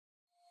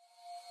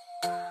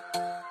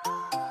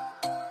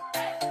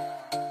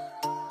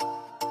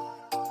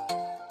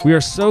We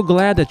are so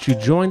glad that you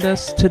joined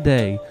us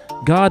today.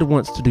 God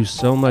wants to do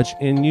so much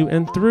in you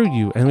and through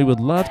you, and we would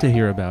love to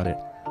hear about it.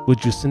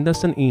 Would you send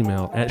us an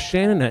email at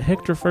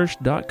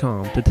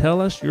shannon@hectorfirst.com to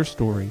tell us your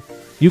story?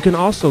 You can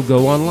also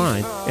go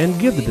online and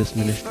give to this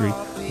ministry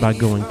by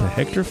going to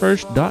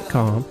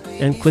hectorfirst.com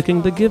and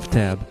clicking the Give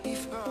tab.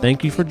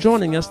 Thank you for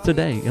joining us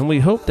today, and we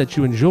hope that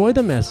you enjoy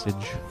the message.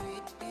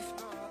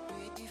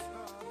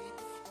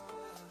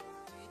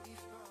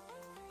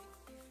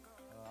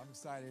 I'm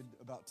excited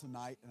about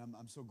tonight, and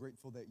I'm so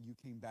grateful that you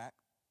came back,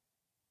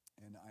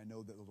 and I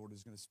know that the Lord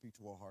is going to speak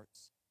to our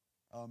hearts.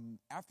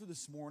 After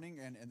this morning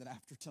and then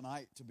after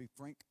tonight, to be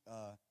frank,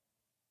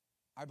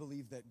 I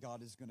believe that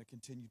God is going to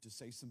continue to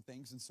say some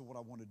things, and so what I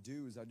want to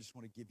do is I just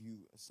want to give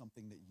you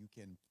something that you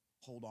can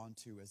hold on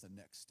to as a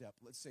next step.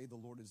 Let's say the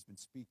Lord has been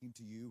speaking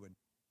to you,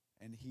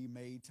 and He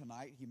may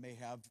tonight, He may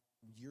have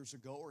years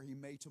ago, or He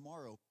may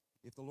tomorrow.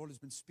 If the Lord has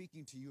been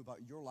speaking to you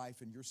about your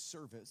life and your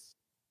service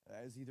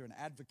as either an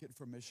advocate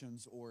for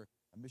missions or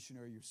a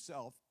missionary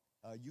yourself,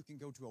 you can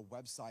go to a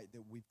website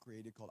that we've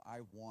created called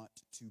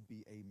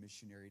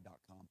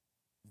iwanttobeamissionary.com.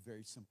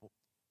 Very simple.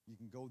 You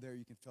can go there,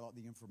 you can fill out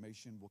the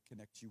information, we'll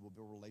connect you, we'll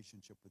build a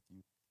relationship with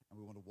you, and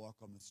we want to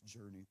walk on this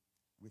journey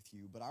with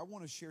you. But I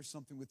want to share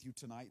something with you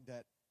tonight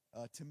that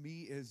to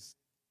me is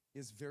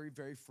very,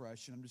 very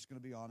fresh, and I'm just going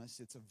to be honest,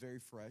 it's a very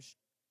fresh,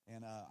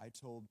 and I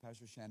told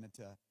Pastor Shannon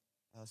to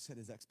set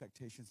his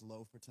expectations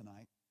low for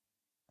tonight,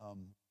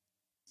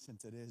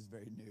 since it is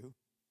very new.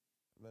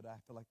 But I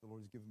feel like the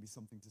Lord has given me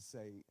something to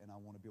say, and I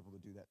want to be able to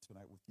do that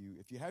tonight with you.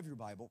 If you have your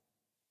Bible,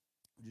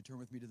 would you turn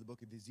with me to the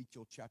book of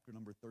Ezekiel, chapter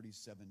number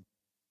 37,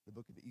 the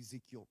book of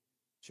Ezekiel,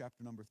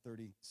 chapter number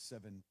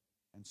 37,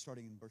 and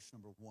starting in verse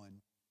number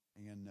 1.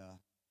 And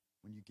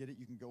when you get it,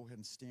 you can go ahead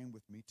and stand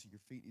with me to your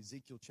feet.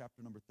 Ezekiel,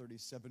 chapter number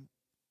 37,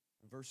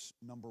 verse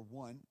number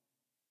 1.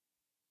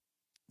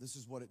 This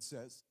is what it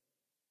says.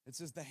 It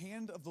says, "The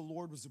hand of the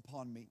Lord was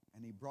upon me,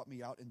 and He brought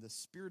me out in the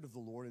spirit of the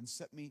Lord and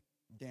set me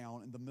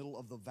down in the middle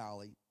of the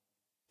valley.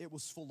 It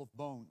was full of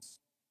bones.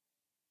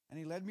 And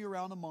He led me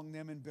around among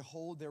them, and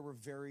behold, there were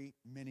very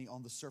many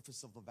on the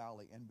surface of the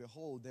valley, and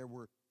behold, they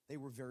were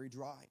very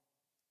dry.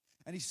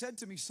 And He said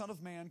to me, Son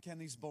of man, can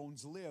these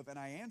bones live? And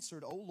I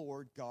answered, O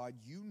Lord God,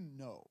 you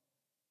know.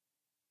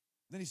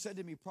 Then He said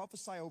to me,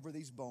 Prophesy over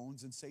these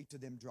bones, and say to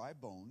them, Dry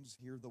bones,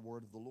 hear the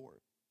word of the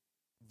Lord.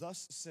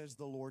 Thus says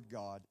the Lord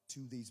God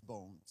to these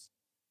bones,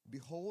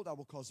 Behold, I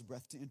will cause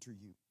breath to enter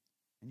you,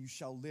 and you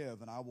shall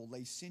live, and I will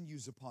lay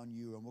sinews upon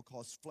you, and will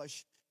cause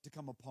flesh to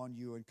come upon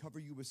you, and cover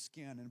you with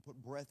skin, and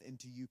put breath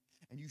into you,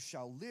 and you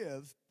shall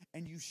live,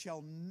 and you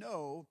shall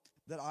know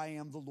that I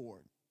am the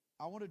Lord."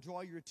 I want to draw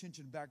your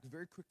attention back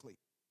very quickly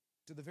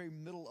to the very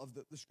middle of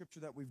the scripture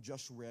that we've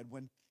just read,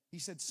 when He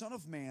said, Son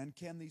of man,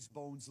 can these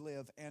bones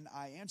live? And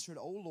I answered,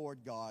 O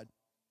Lord God,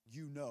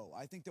 you know.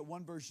 I think that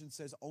one version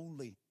says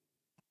only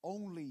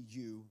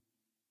you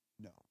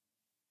know.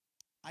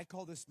 I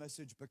call this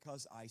message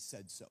Because I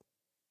Said So.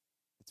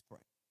 Let's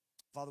pray.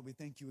 Father, we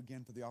thank you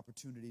again for the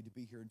opportunity to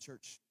be here in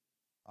church.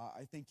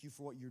 I thank you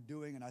for what you're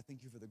doing, and I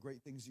thank you for the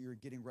great things that you're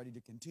getting ready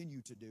to continue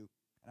to do.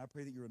 And I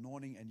pray that your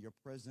anointing and your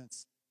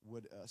presence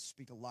would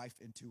speak a life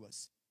into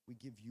us. We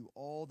give you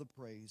all the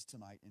praise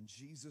tonight in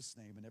Jesus'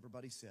 name. And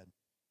everybody said,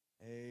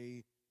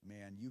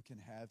 amen. You can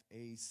have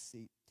a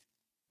seat.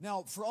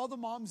 Now, for all the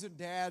moms and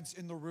dads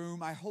in the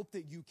room, I hope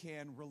that you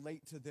can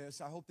relate to this.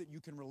 I hope that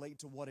you can relate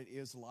to what it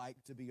is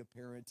like to be a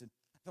parent. And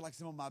I feel like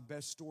some of my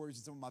best stories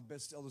and some of my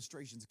best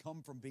illustrations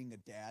come from being a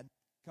dad,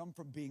 come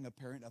from being a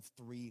parent of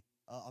three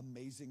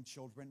amazing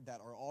children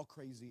that are all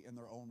crazy in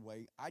their own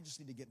way. I just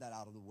need to get that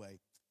out of the way.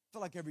 I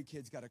feel like every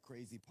kid's got a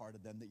crazy part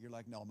of them that you're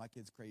like, no, my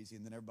kid's crazy.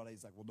 And then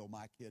everybody's like, well, no,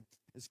 my kid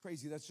is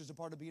crazy. That's just a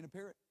part of being a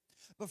parent.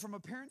 But from a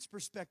parent's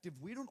perspective,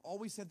 we don't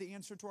always have the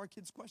answer to our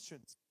kids'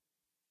 questions.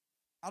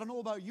 I don't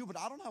know about you, but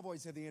I don't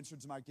always have the answer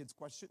to my kids'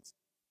 questions.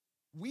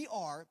 We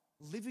are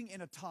living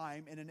in a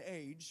time and an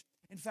age.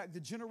 In fact, the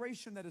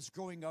generation that is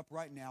growing up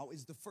right now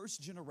is the first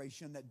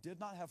generation that did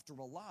not have to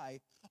rely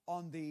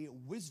on the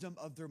wisdom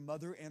of their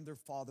mother and their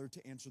father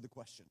to answer the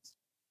questions.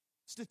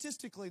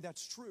 Statistically,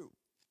 that's true.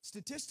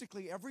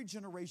 Statistically, every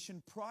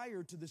generation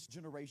prior to this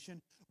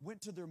generation went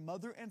to their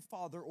mother and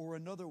father or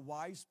another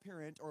wise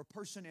parent or a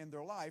person in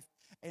their life,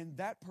 and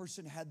that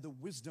person had the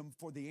wisdom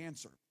for the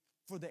answer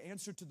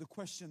to the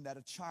question that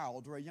a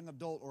child or a young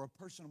adult or a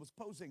person was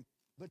posing.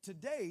 But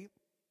today,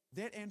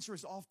 that answer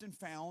is often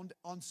found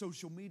on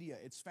social media.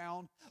 It's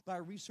found by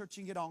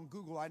researching it on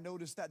Google. I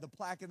noticed that the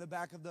plaque in the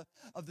back of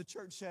the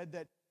church said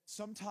that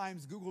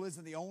sometimes Google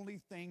isn't the only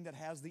thing that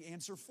has the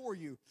answer for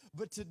you.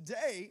 But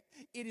today,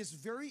 it is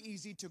very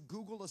easy to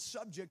Google a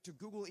subject, to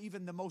Google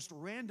even the most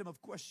random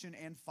of question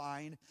and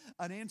find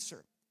an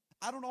answer.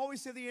 I don't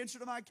always have the answer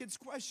to my kids'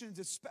 questions,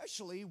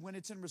 especially when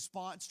it's in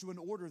response to an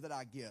order that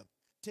I give.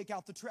 Take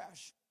out the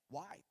trash.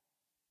 Why?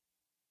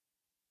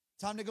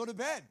 Time to go to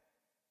bed.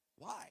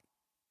 Why?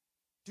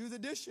 Do the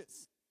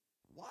dishes.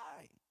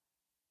 Why?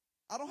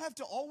 I don't have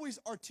to always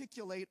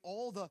articulate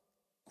all the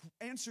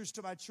answers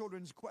to my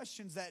children's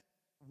questions that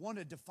want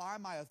to defy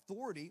my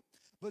authority,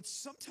 but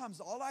sometimes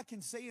all I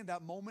can say in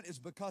that moment is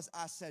because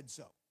I said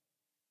so.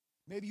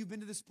 Maybe you've been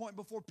to this point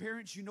before.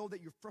 Parents, you know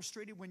that you're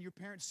frustrated when your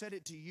parents said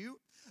it to you,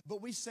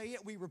 but we say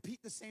it, we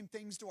repeat the same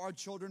things to our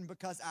children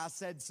because I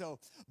said so.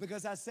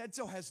 Because I said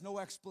so has no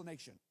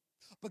explanation.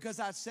 Because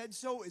I said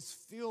so is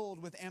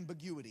filled with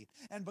ambiguity.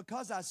 And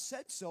because I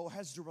said so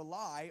has to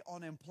rely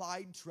on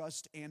implied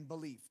trust and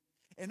belief.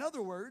 In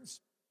other words,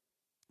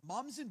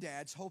 moms and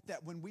dads hope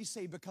that when we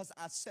say because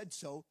I said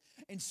so,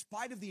 in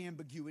spite of the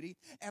ambiguity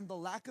and the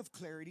lack of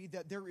clarity,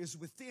 that there is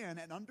within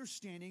an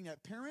understanding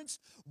that parents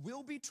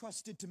will be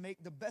trusted to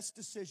make the best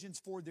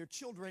decisions for their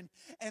children,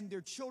 and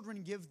their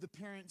children give the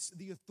parents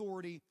the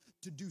authority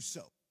to do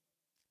so.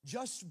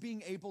 Just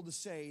being able to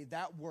say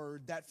that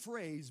word, that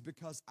phrase,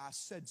 because I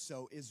said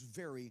so, is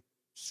very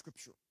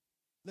scriptural.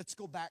 Let's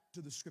go back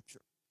to the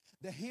scripture.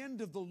 The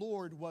hand of the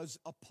Lord was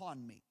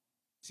upon me.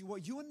 See,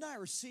 what you and I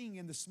are seeing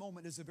in this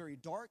moment is a very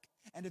dark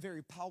and a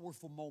very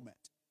powerful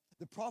moment.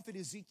 The prophet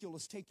Ezekiel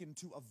is taken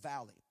to a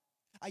valley.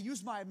 I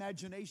use my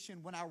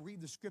imagination when I read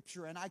the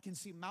scripture, and I can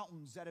see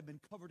mountains that have been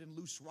covered in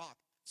loose rock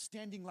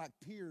standing like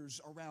piers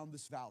around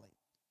this valley.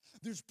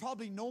 There's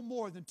probably no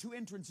more than two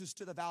entrances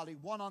to the valley,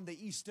 one on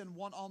the east and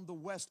one on the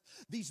west.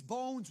 These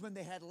bones, when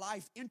they had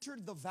life,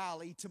 entered the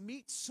valley to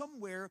meet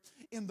somewhere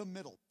in the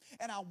middle.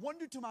 And I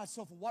wondered to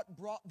myself what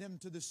brought them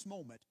to this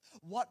moment.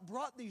 What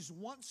brought these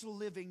once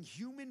living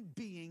human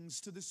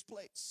beings to this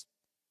place?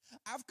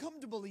 I've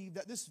come to believe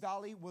that this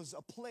valley was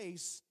a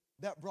place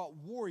that brought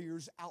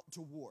warriors out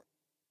to war.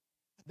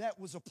 That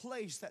was a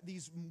place that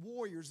these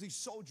warriors, these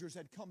soldiers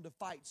had come to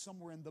fight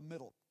somewhere in the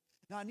middle.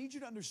 Now, I need you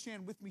to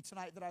understand with me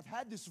tonight that I've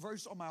had this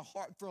verse on my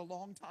heart for a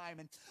long time,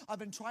 and I've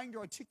been trying to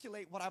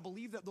articulate what I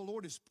believe that the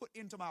Lord has put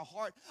into my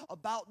heart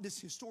about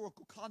this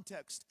historical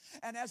context.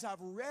 And as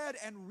I've read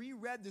and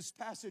reread this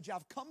passage,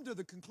 I've come to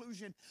the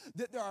conclusion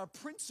that there are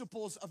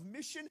principles of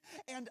mission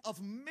and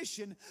of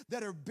mission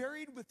that are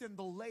buried within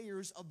the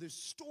layers of this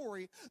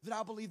story that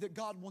I believe that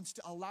God wants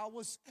to allow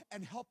us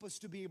and help us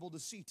to be able to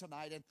see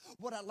tonight. And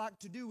what I'd like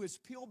to do is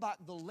peel back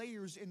the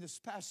layers in this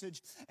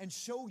passage and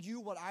show you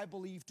what I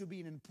believe to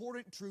be an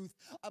important truth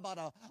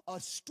about a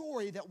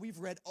story that we've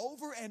read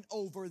over and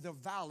over, the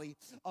Valley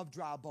of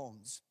Dry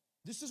Bones.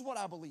 This is what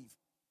I believe.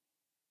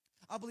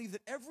 I believe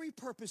that every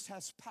purpose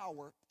has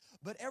power,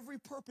 but every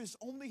purpose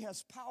only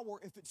has power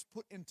if it's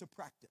put into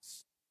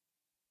practice.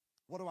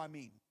 What do I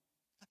mean?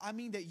 I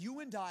mean that you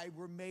and I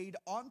were made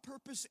on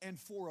purpose and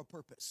for a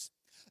purpose.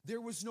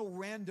 There was no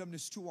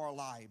randomness to our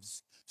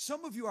lives.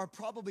 Some of you are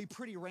probably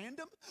pretty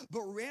random,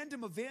 but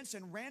random events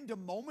and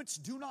random moments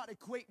do not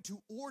equate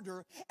to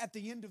order at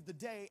the end of the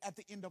day, at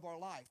the end of our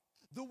life.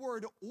 The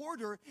word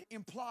order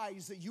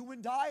implies that you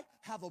and I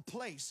have a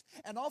place.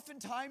 And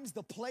oftentimes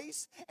the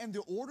place and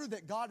the order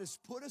that God has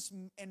put us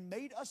and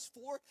made us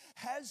for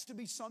has to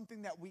be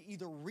something that we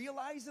either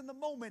realize in the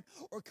moment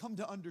or come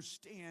to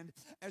understand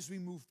as we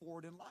move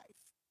forward in life.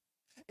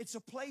 It's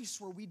a place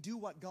where we do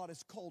what God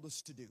has called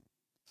us to do.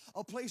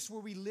 A place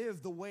where we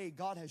live the way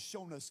God has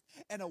shown us,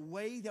 and a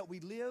way that we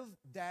live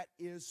that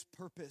is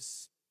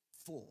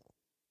purposeful.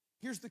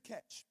 Here's the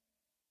catch.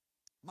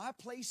 My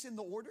place in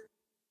the order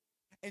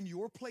and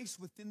your place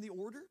within the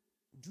order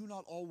do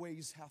not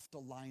always have to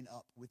line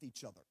up with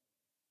each other.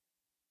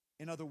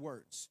 In other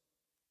words,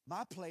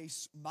 my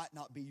place might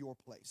not be your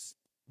place.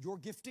 Your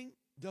gifting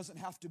doesn't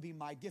have to be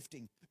my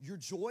gifting. Your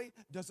joy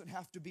doesn't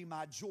have to be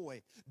my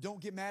joy.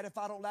 Don't get mad if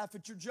I don't laugh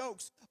at your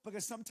jokes,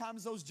 because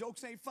sometimes those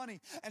jokes ain't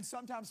funny. And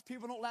sometimes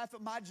people don't laugh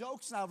at my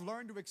jokes, and I've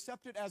learned to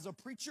accept it as a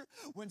preacher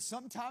when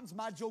sometimes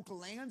my joke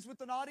lands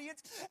with an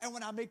audience, and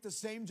when I make the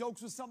same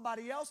jokes with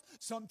somebody else,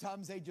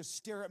 sometimes they just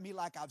stare at me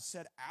like I've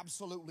said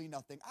absolutely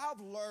nothing.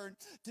 I've learned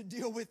to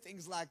deal with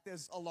things like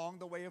this along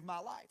the way of my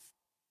life.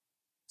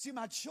 See,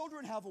 my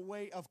children have a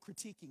way of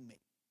critiquing me.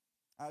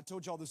 I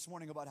told y'all this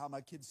morning about how my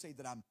kids say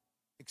that I'm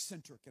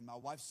eccentric, and my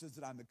wife says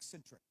that I'm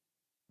eccentric.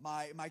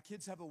 My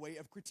kids have a way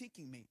of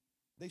critiquing me.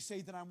 They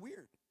say that I'm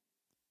weird.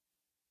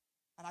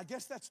 And I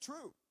guess that's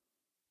true.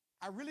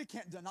 I really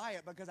can't deny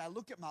it, because I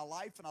look at my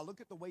life and I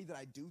look at the way that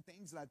I do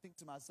things, and I think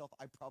to myself,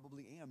 I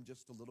probably am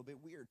just a little bit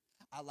weird.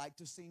 I like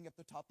to sing at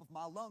the top of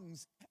my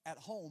lungs at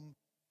home.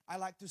 I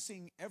like to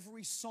sing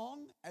every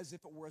song as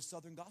if it were a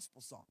Southern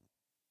gospel song.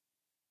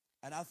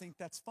 And I think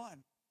that's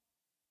fun.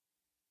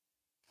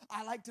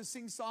 I like to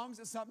sing songs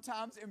that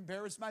sometimes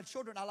embarrass my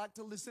children. I like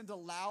to listen to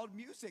loud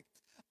music.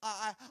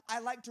 I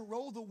like to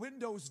roll the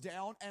windows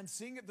down and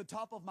sing at the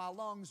top of my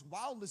lungs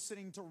while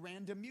listening to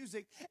random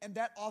music, and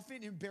that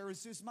often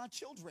embarrasses my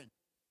children.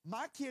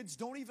 My kids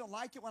don't even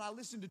like it when I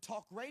listen to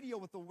talk radio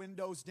with the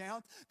windows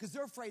down, because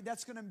they're afraid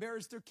that's going to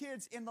embarrass their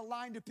kids in the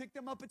line to pick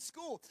them up at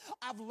school.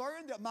 I've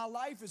learned that my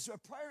life is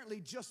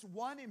apparently just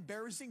one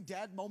embarrassing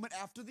dad moment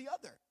after the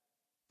other.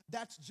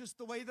 That's just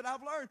the way that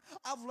I've learned.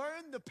 I've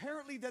learned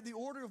apparently that the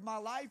order of my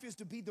life is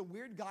to be the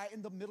weird guy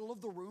in the middle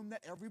of the room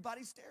that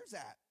everybody stares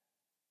at.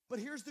 But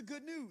here's the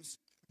good news.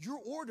 Your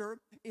order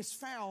is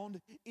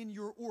found in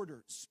your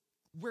orders.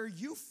 Where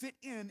you fit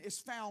in is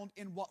found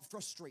in what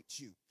frustrates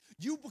you.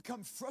 You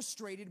become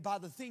frustrated by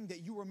the thing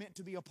that you were meant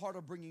to be a part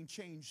of bringing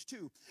change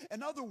to.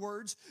 In other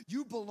words,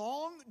 you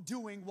belong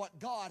doing what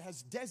God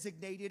has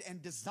designated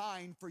and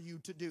designed for you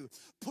to do.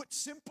 Put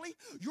simply,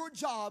 your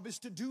job is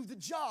to do the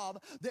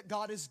job that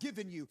God has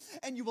given you.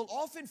 And you will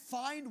often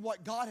find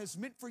what God has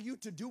meant for you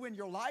to do in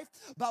your life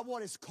by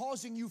what is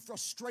causing you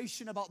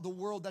frustration about the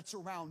world that's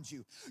around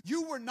you.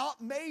 You were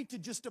not made to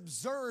just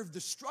observe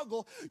the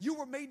struggle. You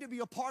were made to be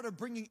a part of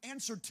bringing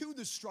answer to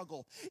the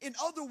struggle. In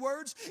other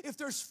words, if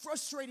there's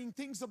frustrating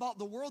things about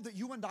the world that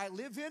you and I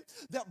live in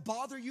that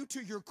bother you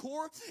to your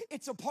core,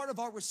 it's a part of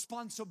our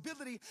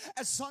responsibility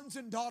as sons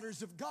and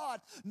daughters of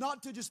God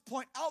not to just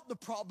point out the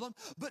problem,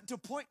 but to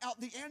point out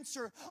the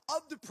answer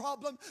of the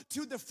problem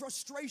to the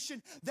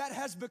frustration that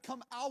has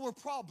become our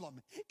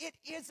problem. It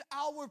is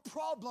our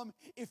problem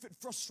if it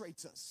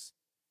frustrates us.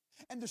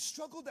 And the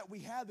struggle that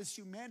we have as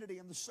humanity,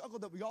 and the struggle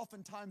that we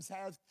oftentimes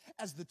have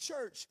as the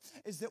church,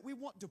 is that we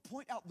want to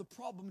point out the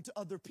problem to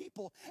other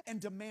people and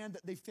demand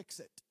that they fix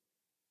it.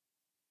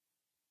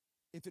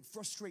 If it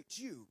frustrates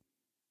you,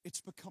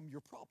 it's become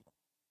your problem.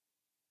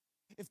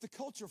 If the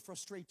culture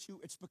frustrates you,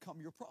 it's become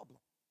your problem.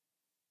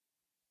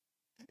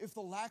 If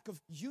the lack of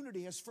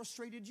unity has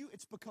frustrated you,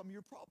 it's become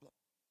your problem.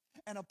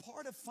 And a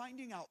part of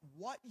finding out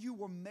what you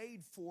were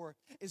made for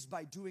is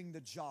by doing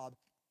the job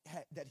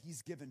that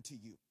He's given to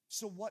you.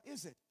 So what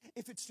is it?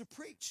 If it's to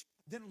preach,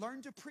 then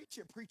learn to preach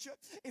it, preacher.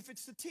 If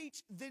it's to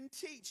teach, then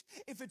teach.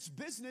 If it's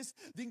business,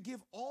 then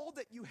give all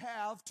that you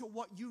have to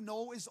what you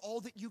know is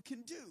all that you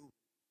can do.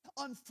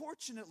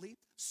 Unfortunately,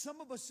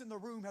 some of us in the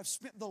room have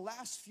spent the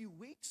last few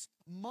weeks,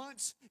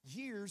 months,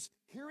 years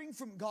hearing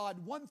from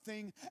God one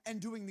thing and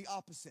doing the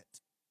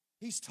opposite.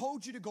 He's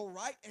told you to go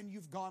right and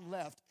you've gone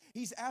left.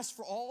 He's asked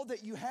for all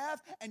that you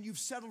have and you've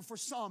settled for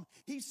some.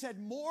 He said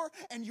more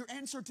and your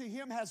answer to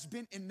Him has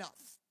been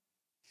enough.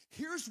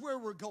 Here's where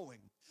we're going.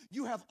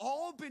 You have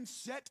all been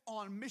set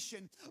on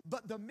mission,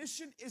 but the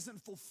mission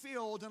isn't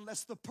fulfilled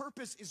unless the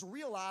purpose is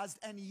realized,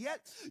 and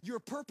yet your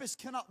purpose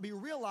cannot be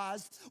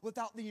realized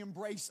without the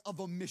embrace of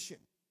a mission.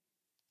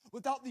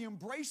 Without the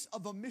embrace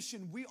of a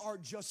mission, we are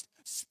just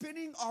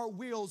spinning our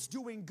wheels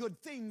doing good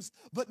things,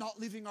 but not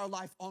living our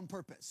life on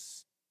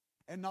purpose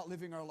and not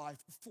living our life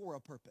for a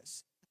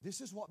purpose.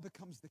 This is what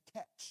becomes the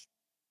catch,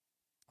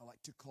 I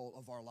like to call,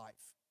 of our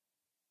life.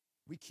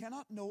 We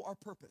cannot know our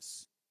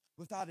purpose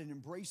without an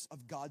embrace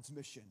of God's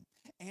mission.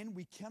 And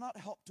we cannot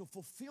help to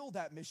fulfill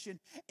that mission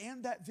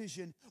and that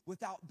vision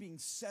without being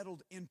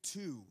settled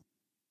into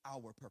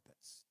our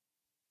purpose.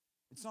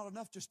 It's not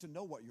enough just to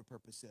know what your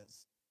purpose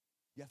is.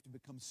 You have to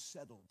become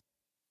settled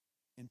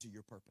into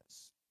your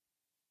purpose.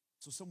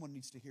 So someone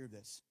needs to hear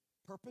this.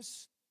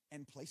 Purpose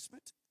and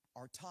placement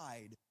are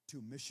tied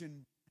to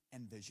mission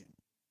and vision.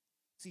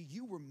 See,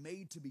 you were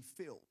made to be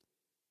filled.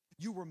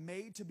 You were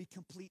made to be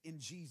complete in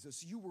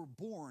Jesus. You were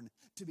born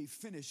to be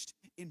finished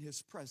in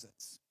His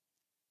presence.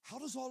 How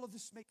does all of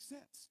this make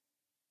sense?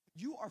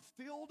 You are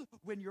filled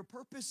when your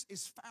purpose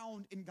is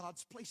found in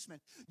God's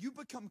placement. You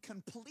become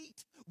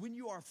complete when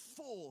you are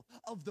full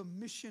of the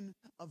mission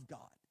of God.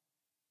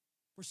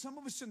 For some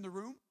of us in the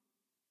room,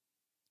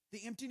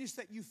 the emptiness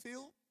that you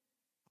feel,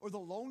 or the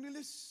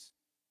loneliness,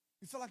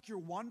 you feel like you're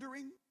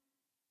wandering,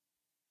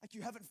 like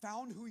you haven't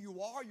found who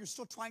you are, you're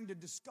still trying to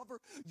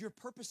discover your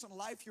purpose in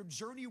life, your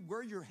journey,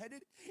 where you're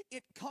headed.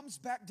 It comes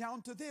back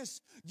down to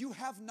this. You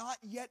have not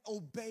yet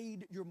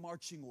obeyed your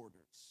marching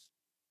orders.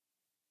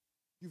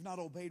 You've not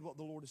obeyed what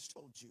the Lord has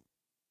told you.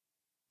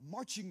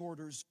 Marching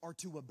orders are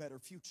to a better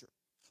future.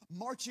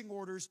 Marching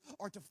orders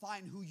are to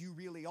find who you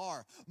really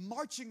are.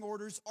 Marching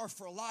orders are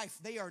for life.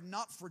 They are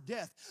not for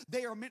death.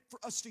 They are meant for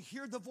us to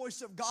hear the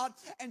voice of God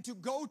and to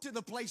go to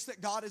the place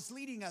that God is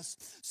leading us.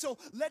 So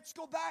let's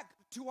go back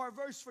to our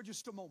verse for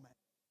just a moment.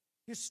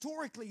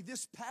 Historically,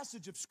 this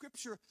passage of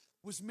Scripture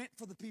was meant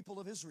for the people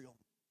of Israel.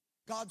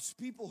 God's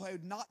people who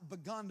had not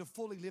begun to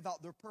fully live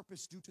out their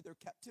purpose due to their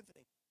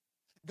captivity.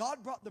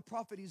 God brought the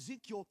prophet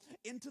Ezekiel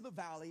into the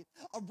valley,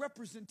 a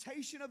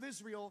representation of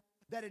Israel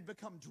that had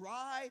become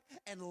dry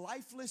and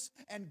lifeless.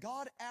 And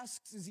God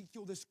asks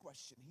Ezekiel this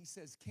question. He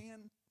says,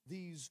 can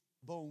these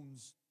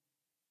bones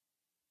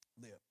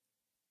live?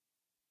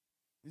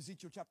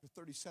 Ezekiel chapter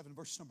 37,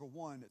 verse number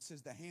 1, it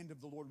says, the hand of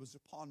the Lord was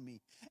upon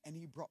me, and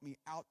He brought me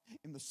out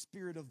in the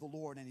spirit of the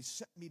Lord, and He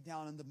set me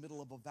down in the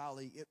middle of a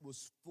valley. It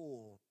was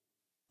full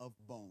of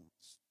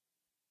bones.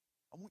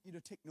 I want you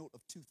to take note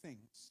of two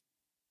things.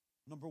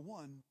 Number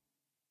one,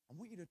 I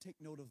want you to take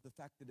note of the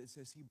fact that it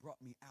says He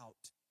brought me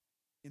out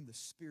in the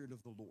spirit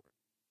of the Lord.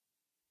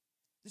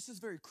 This is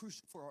very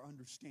crucial for our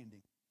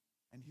understanding,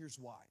 and here's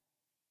why.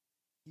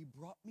 He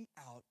brought me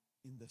out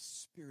in the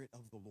spirit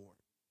of the Lord.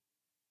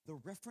 The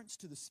reference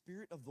to the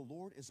Spirit of the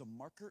Lord is a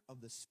marker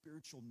of the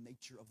spiritual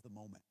nature of the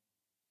moment.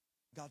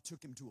 God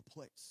took him to a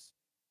place.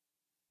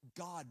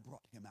 God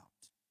brought him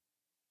out.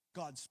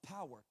 God's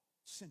power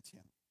sent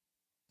him.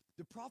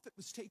 The prophet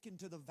was taken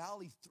to the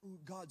valley through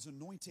God's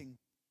anointing,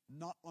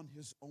 not on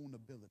his own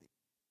ability.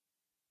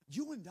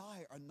 You and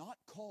I are not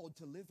called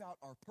to live out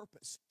our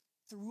purpose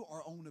through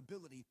our own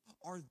ability,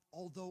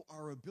 although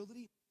our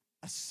ability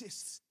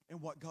assists in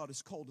what God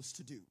has called us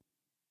to do.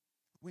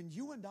 When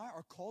you and I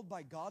are called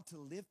by God to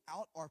live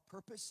out our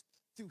purpose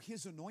through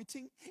His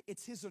anointing,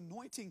 it's His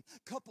anointing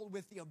coupled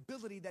with the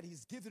ability that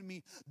He's given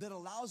me that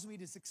allows me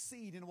to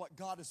succeed in what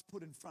God has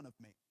put in front of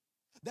me.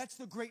 That's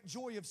the great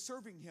joy of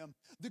serving Him.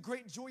 The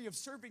great joy of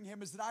serving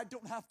Him is that I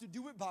don't have to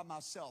do it by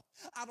myself.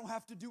 I don't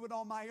have to do it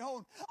on my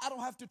own. I don't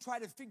have to try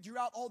to figure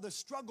out all the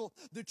struggle,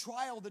 the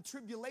trial, the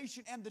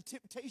tribulation, and the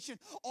temptation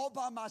all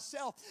by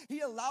myself. He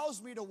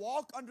allows me to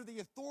walk under the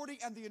authority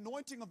and the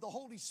anointing of the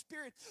Holy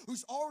Spirit,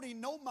 who's already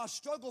known my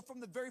struggle from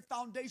the very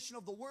foundation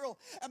of the world.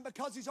 And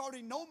because He's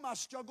already known my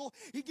struggle,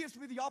 He gives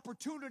me the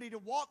opportunity to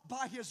walk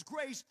by His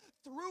grace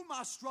through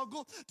my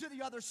struggle to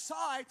the other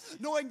side,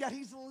 knowing that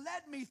He's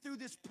led me through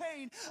this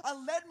pain,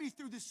 led me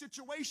through this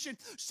situation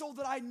so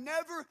that I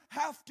never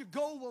have to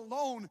go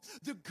alone.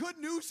 The good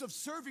news of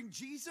serving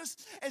Jesus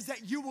is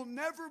that you will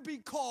never be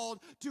called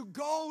to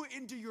go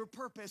into your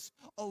purpose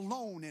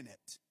alone in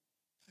it.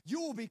 You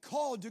will be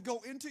called to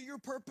go into your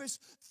purpose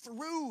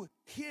through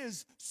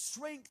His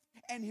strength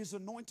and His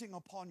anointing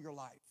upon your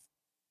life.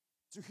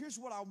 So here's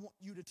what I want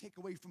you to take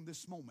away from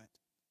this moment.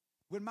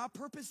 When my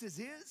purpose is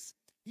His,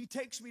 He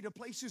takes me to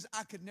places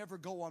I could never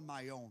go on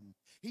my own.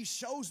 He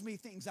shows me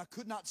things I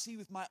could not see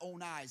with my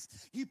own eyes.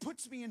 He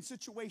puts me in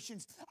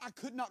situations I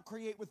could not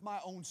create with my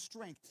own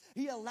strength.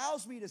 He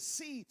allows me to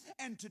see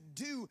and to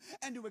do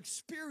and to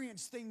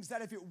experience things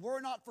that if it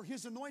were not for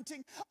His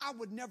anointing, I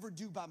would never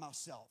do by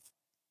myself.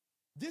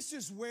 This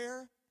is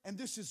where and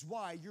this is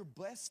why your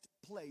best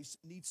place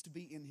needs to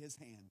be in His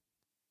hand.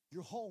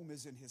 Your home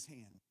is in His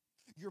hand.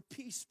 Your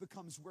peace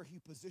becomes where He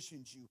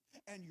positions you,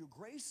 and your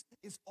grace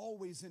is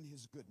always in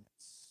His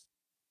goodness.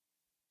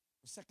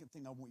 The second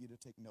thing I want you to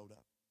take note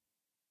of,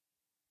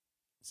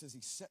 it says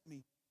He set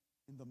me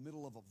in the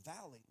middle of a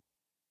valley.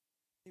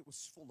 It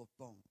was full of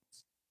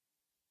bones.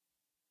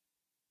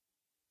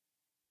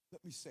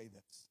 Let me say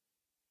this.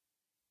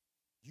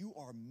 You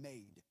are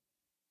made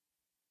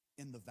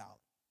in the valley.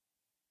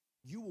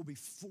 You will be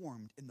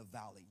formed in the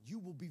valley. You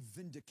will be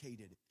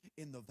vindicated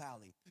in the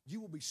valley. You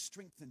will be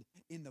strengthened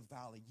in the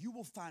valley. You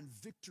will find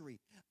victory,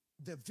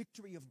 the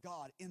victory of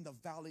God in the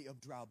valley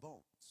of dry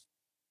bones.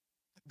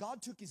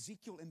 God took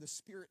Ezekiel in the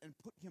spirit and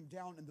put him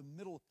down in the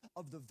middle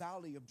of the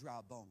valley of dry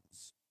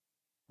bones.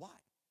 Why?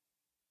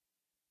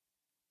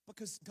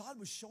 Because God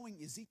was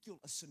showing Ezekiel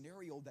a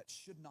scenario that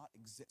should not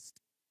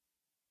exist.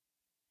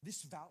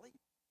 This valley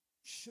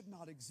should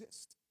not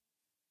exist.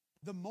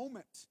 The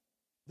moment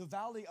the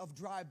valley of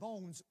dry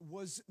bones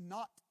was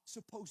not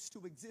supposed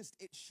to exist.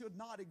 It should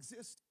not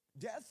exist.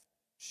 Death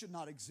should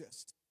not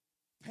exist.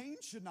 Pain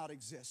should not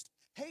exist.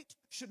 Hate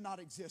should not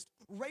exist.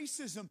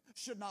 Racism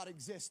should not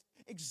exist.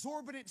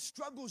 Exorbitant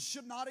struggles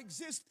should not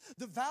exist.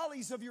 The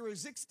valleys of your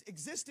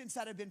existence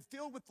that have been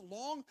filled with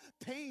long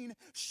pain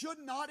should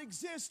not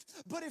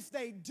exist. But if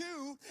they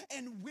do,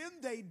 and when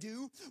they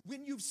do,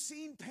 when you've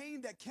seen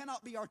pain that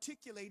cannot be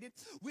articulated,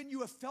 when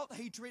you have felt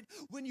hatred,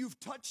 when you've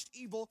touched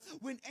evil,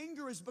 when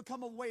anger has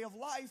become a way of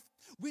life,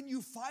 when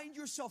you find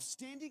yourself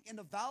standing in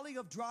a valley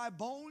of dry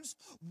bones,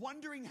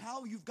 wondering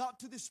how you've got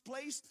to this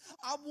place,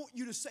 I want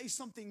you to say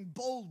something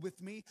bold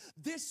with me.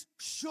 This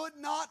should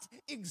not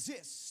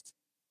exist.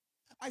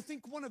 I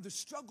think one of the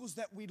struggles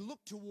that we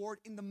look toward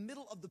in the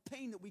middle of the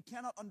pain that we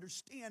cannot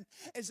understand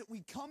is that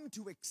we come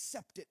to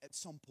accept it at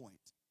some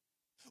point.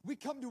 We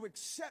come to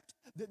accept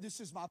that this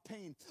is my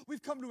pain.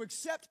 We've come to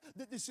accept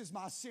that this is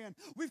my sin.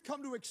 We've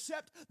come to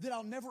accept that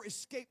I'll never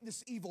escape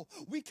this evil.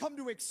 We come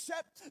to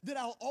accept that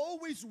I'll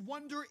always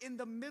wander in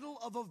the middle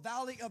of a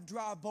valley of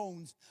dry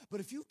bones. But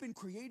if you've been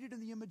created in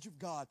the image of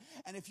God,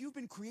 and if you've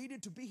been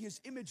created to be His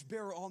image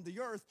bearer on the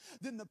earth,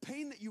 then the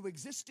pain that you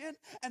exist in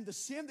and the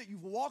sin that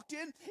you've walked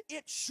in,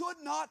 it should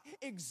not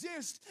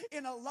exist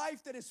in a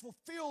life that is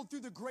fulfilled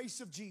through the grace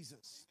of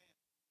Jesus.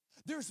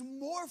 There's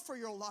more for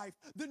your life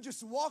than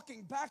just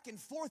walking back and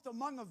forth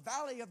among a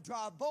valley of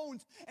dry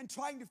bones and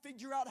trying to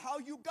figure out how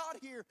you got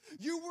here.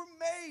 You were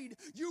made,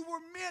 you were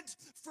meant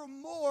for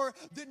more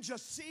than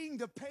just seeing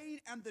the pain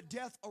and the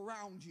death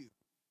around you.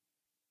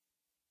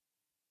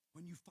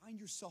 When you find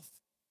yourself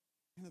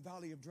in a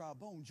valley of dry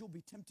bones, you'll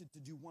be tempted to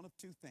do one of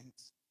two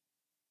things.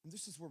 And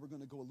this is where we're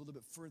going to go a little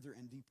bit further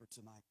and deeper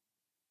tonight.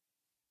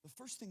 The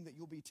first thing that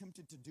you'll be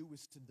tempted to do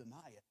is to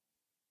deny it.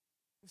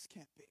 This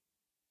can't be.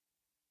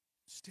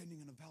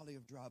 Standing in a valley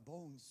of dry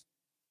bones,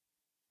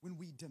 when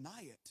we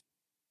deny it,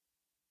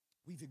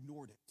 we've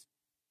ignored it.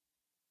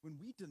 When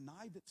we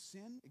deny that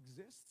sin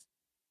exists,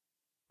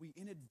 we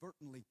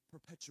inadvertently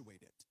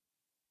perpetuate it.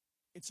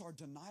 It's our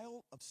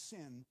denial of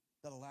sin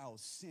that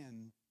allows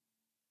sin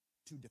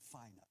to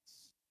define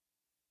us.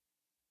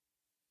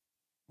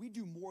 We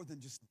do more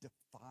than just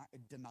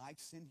deny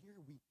sin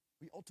here.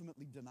 We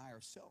ultimately deny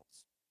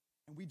ourselves,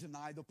 and we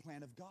deny the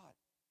plan of God.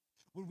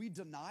 When we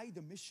deny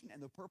the mission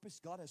and the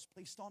purpose God has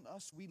placed on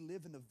us, we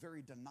live in the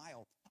very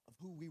denial of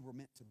who we were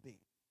meant to be.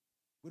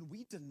 When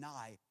we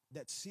deny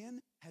that sin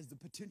has the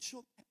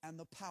potential and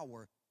the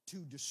power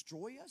to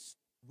destroy us,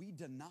 we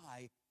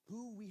deny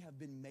who we have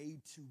been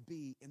made to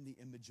be in the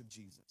image of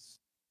Jesus.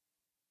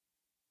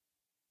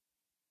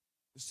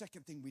 The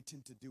second thing we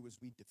tend to do is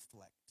we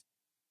deflect.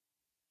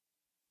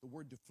 The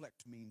word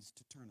deflect means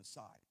to turn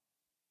aside.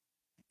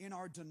 In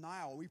our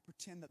denial, we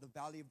pretend that the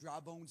valley of dry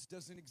bones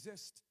doesn't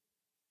exist.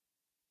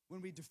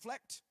 When we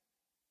deflect,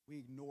 we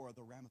ignore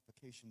the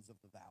ramifications of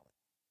the valley.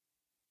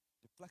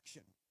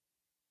 Deflection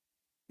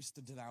is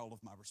the denial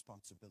of my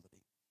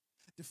responsibility.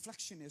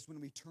 Deflection is when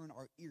we turn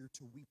our ear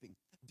to weeping.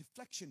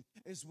 Deflection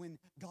is when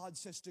God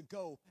says to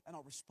go, and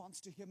our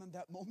response to him in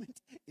that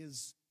moment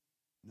is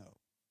no.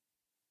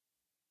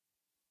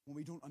 When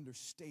we don't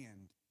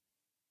understand,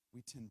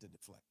 we tend to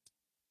deflect.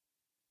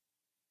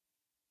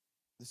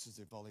 This is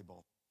a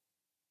volleyball.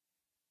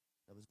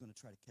 I was going to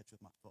try to catch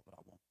with my foot, but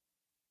I won't.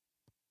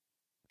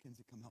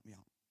 Mackenzie, come help me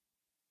out.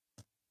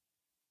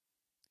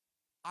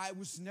 I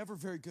was never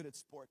very good at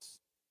sports.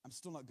 I'm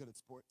still not good at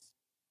sports.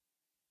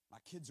 My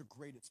kids are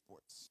great at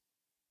sports.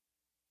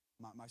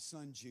 My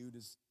son, Jude,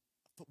 is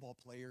a football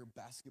player,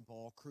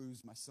 basketball.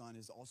 Cruz, my son,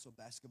 is also a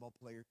basketball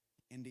player.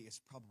 Indy is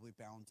probably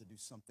bound to do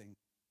something.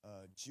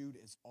 Jude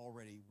is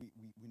already,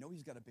 we know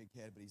he's got a big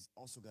head, but he's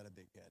also got a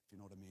big head, if you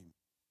know what I mean.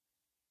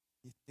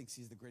 He thinks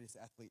he's the greatest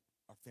athlete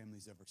our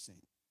family's ever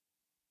seen.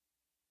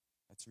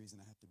 That's the reason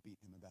I have to beat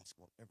him in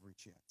basketball every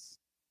chance.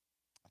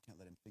 I can't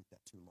let him think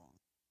that too long.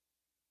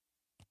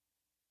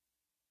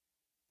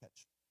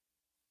 Catch.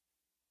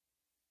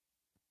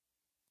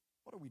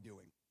 What are we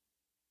doing?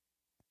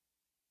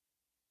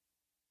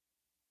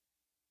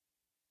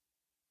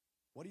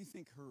 What do you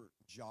think her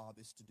job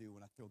is to do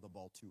when I throw the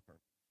ball to her?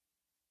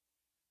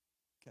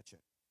 Catch it.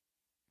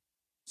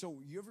 So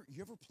you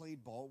ever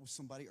played ball with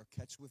somebody or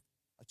catch with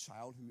a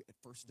child who at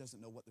first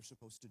doesn't know what they're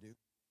supposed to do?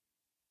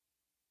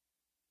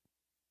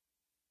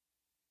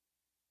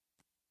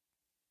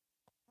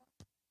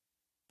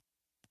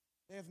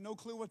 They have no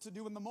clue what to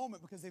do in the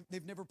moment because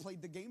they've never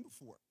played the game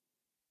before.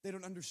 They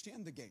don't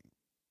understand the game.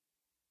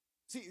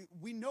 See,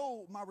 we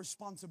know my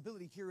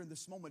responsibility here in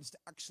this moment is to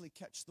actually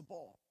catch the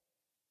ball.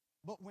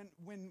 But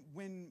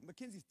when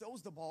Mackenzie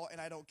throws the ball and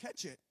I don't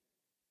catch it,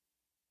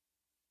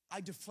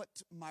 I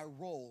deflect my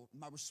role,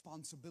 my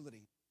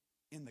responsibility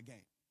in the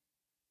game.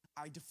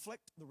 I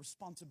deflect the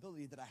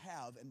responsibility that I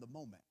have in the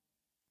moment.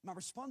 My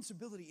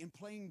responsibility in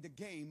playing the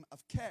game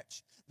of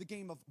catch, the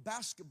game of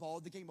basketball,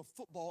 the game of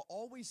football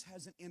always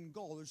has an end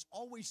goal. There's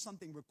always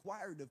something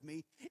required of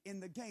me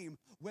in the game,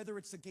 whether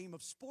it's a game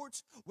of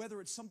sports,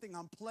 whether it's something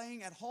I'm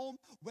playing at home,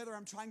 whether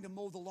I'm trying to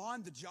mow the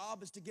lawn. The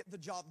job is to get the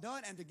job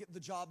done and to get the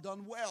job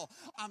done well.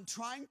 I'm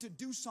trying to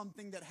do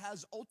something that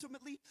has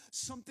ultimately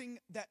something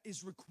that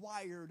is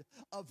required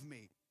of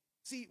me.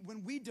 See,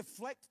 when we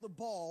deflect the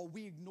ball,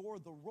 we ignore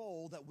the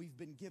role that we've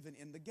been given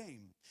in the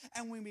game.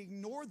 And when we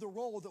ignore the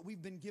role that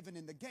we've been given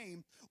in the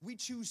game, we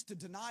choose to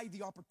deny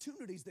the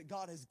opportunities that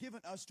God has given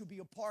us to be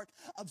a part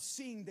of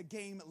seeing the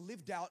game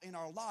lived out in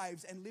our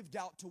lives and lived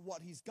out to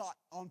what he's got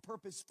on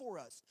purpose for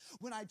us.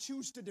 When I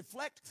choose to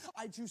deflect,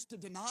 I choose to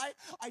deny,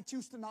 I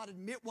choose to not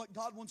admit what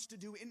God wants to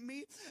do in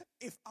me.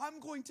 If I'm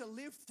going to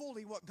live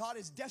fully what God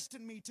has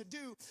destined me to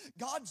do,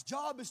 God's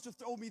job is to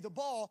throw me the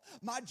ball.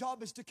 My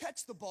job is to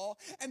catch the ball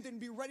and then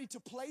be ready to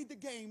play the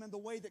game in the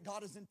way that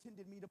God has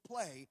intended me to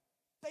play.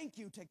 Thank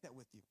you. Take that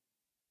with you.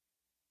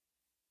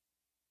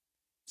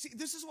 See,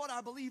 this is what I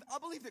believe. I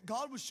believe that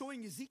God was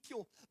showing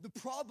Ezekiel the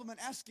problem and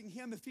asking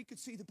him if he could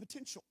see the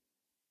potential.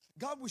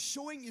 God was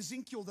showing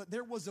Ezekiel that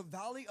there was a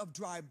valley of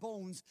dry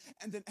bones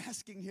and then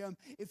asking him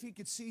if he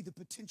could see the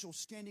potential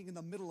standing in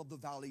the middle of the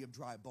valley of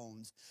dry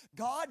bones.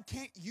 God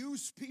can't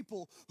use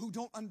people who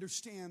don't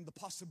understand the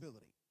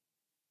possibility.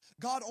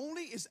 God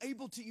only is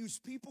able to use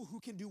people who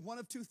can do one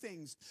of two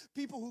things.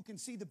 People who can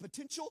see the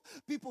potential,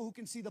 people who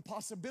can see the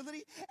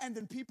possibility, and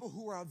then people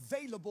who are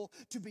available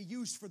to be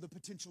used for the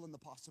potential and the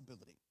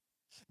possibility.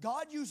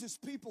 God uses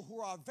people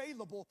who are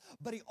available,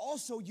 but he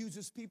also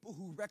uses people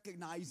who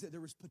recognize that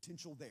there is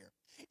potential there.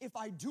 If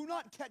I do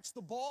not catch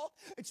the ball,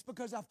 it's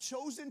because I've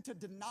chosen to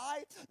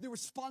deny the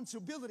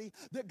responsibility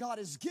that God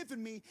has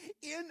given me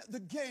in the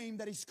game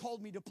that he's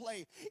called me to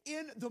play,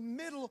 in the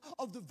middle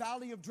of the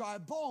valley of dry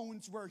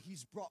bones where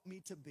he's brought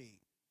me to be.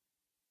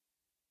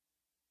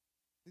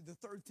 The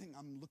third thing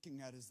I'm looking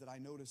at is that I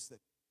notice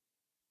that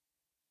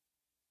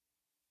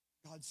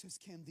God says,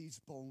 can these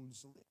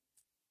bones live?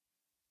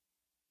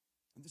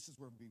 And this is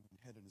where we've been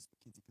headed as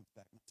Mackenzie comes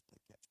back, not to play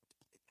catch, but to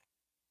play back.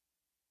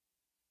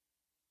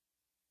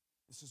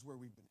 This is where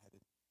we've been headed.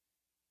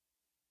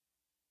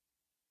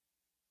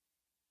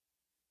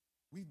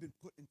 We've been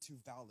put into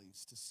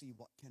valleys to see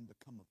what can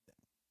become of them.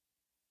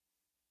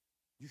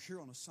 You're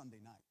here on a Sunday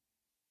night.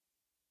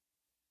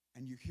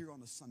 And you're here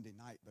on a Sunday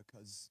night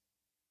because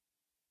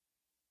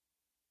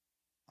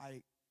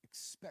I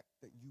expect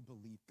that you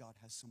believe God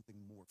has something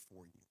more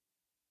for you.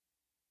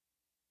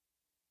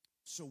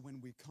 So when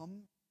we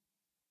come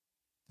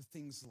to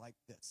things like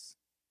this,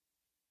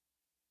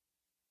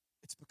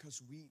 it's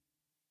because we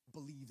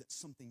believe that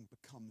something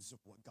becomes of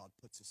what God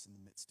puts us in the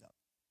midst of.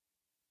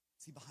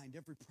 See, behind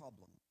every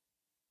problem,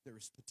 there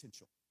is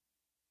potential.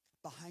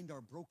 Behind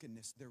our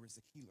brokenness, there is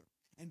a healer.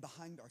 And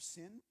behind our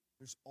sin,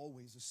 there's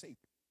always a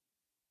Savior.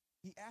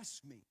 He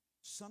asked me,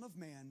 Son of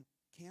man,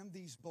 can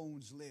these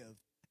bones live?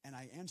 And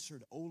I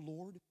answered, O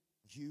Lord,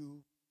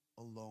 you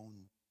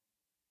alone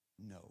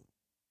know.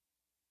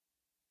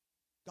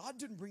 God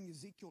didn't bring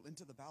Ezekiel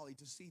into the valley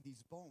to see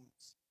these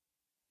bones,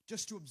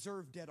 just to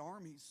observe dead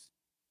armies.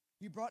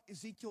 He brought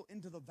Ezekiel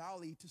into the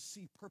valley to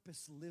see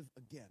purpose live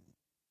again,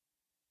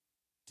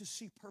 to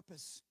see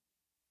purpose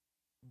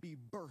be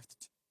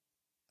birthed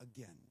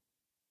again.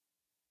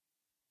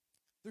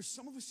 There's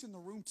some of us in the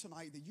room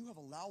tonight that you have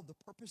allowed the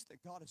purpose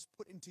that God has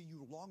put into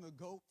you long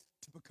ago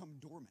to become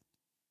dormant.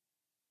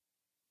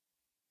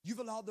 You've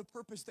allowed the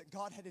purpose that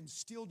God had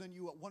instilled in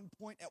you at one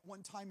point, at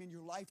one time in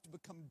your life, to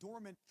become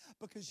dormant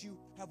because you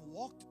have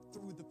walked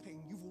through the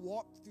pain. You've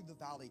walked through the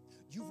valley.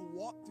 You've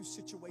walked through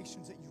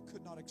situations that you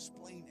could not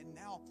explain. And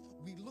now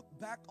we look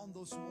back on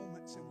those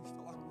moments and we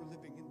feel like we're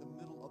living in the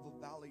middle of a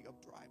valley of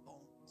dry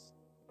bones.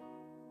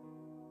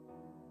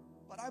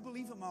 But I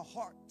believe in my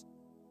heart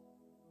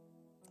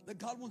that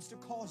God wants to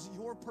cause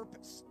your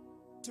purpose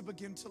to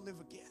begin to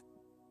live again.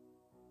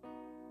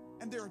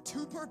 And there are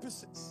two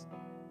purposes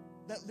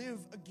that live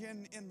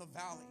again in the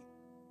valley.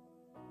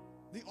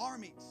 The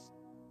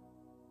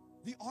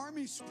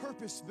army's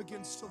purpose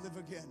begins to live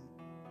again.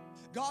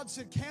 God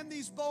said, can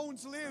these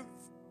bones live?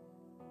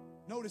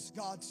 Notice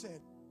God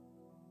said,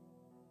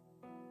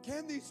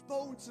 can these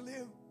bones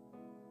live?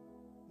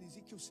 And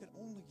Ezekiel said,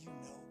 only you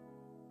know.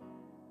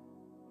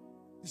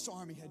 This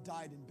army had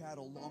died in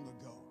battle long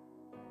ago,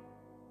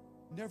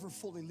 never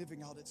fully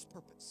living out its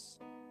purpose.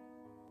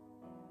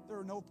 There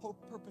are no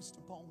purpose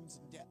to bones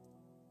and death.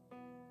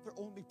 Their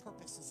only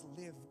purpose is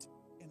lived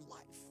in life.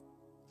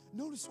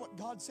 Notice what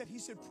God said. He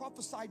said,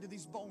 prophesy to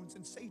these bones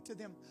and say to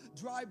them,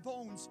 dry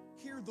bones,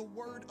 hear the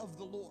word of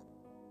the Lord.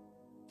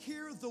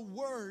 Hear the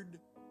word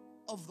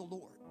of the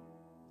Lord.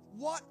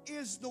 What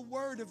is the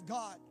word of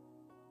God?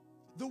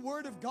 The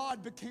word of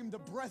God became the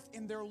breath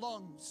in their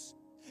lungs.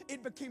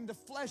 It became the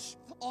flesh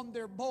on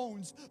their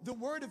bones. The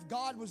word of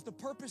God was the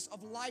purpose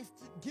of life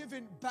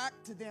given back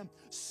to them.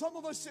 Some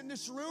of us in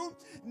this room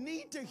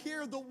need to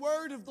hear the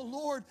word of the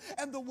Lord.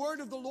 And the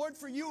word of the Lord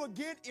for you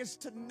again is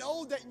to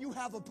know that you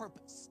have a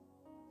purpose.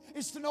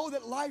 Is to know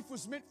that life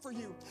was meant for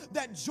you,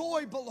 that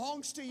joy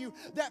belongs to you,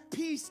 that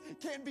peace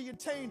can be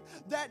attained,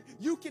 that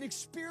you can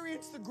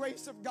experience the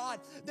grace of God,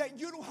 that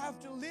you don't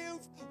have to live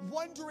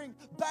wondering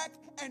back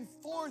and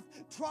forth,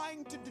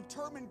 trying to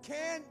determine,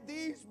 can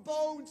these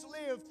bones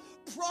live?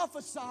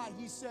 Prophesy,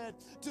 he said,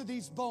 to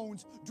these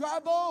bones. Dry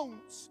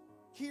bones,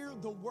 hear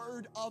the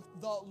word of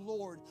the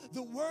Lord.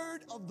 The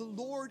word of the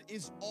Lord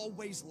is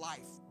always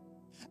life.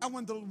 And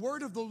when the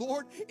word of the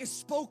Lord is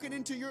spoken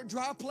into your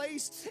dry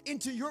place,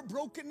 into your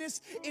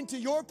brokenness, into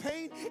your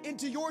pain,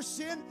 into your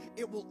sin,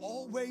 it will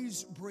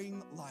always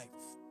bring life.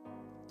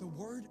 The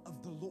word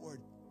of the Lord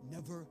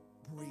never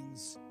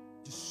brings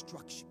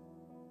destruction.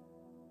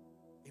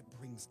 It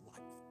brings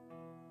life.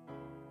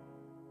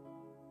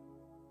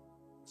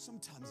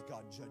 Sometimes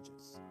God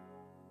judges,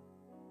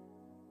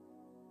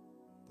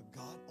 but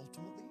God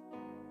ultimately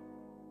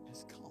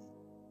has come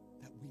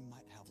that we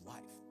might have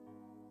life.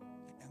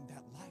 And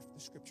that life,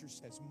 the scripture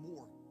says,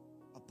 more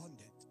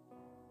abundant.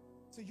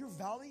 So your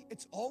valley,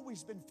 it's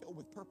always been filled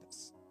with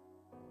purpose.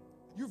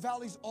 Your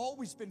valley's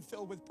always been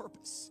filled with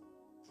purpose.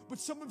 But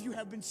some of you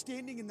have been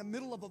standing in the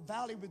middle of a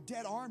valley with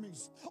dead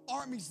armies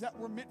that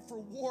were meant for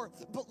war,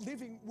 but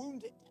living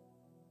wounded.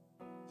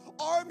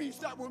 Armies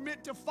that were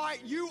meant to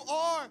fight. You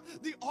are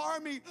the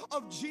army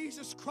of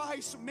Jesus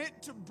Christ,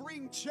 meant to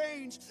bring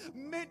change,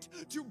 meant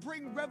to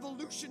bring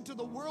revolution to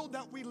the world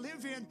that we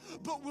live in,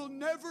 but we'll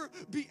never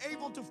be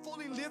able to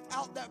fully live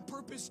out that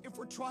purpose if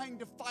we're trying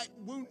to fight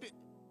wounded,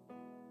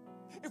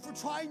 if we're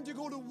trying to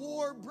go to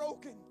war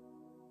broken.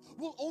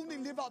 We'll only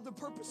live out the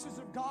purposes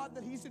of God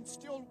that he's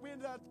instilled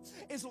with us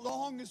as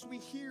long as we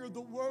hear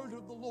the word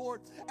of the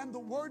Lord. And the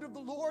word of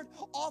the Lord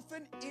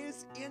often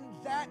is in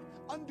that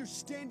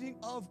understanding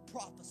of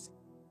prophecy.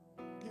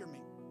 Hear me.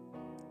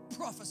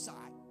 Prophesy.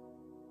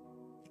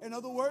 In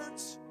other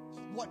words,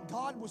 what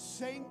God was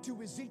saying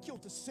to Ezekiel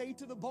to say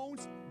to the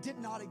bones did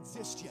not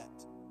exist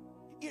yet.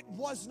 It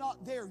was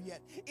not there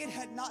yet. It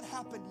had not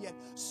happened yet.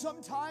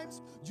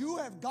 Sometimes you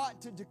have got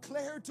to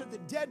declare to the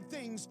dead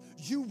things,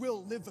 you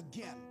will live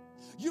again.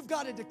 You've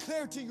got to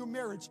declare to your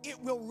marriage, it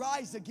will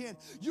rise again.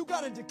 You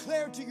got to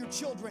declare to your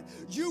children,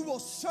 you will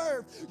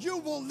serve, you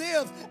will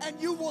live,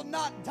 and you will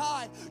not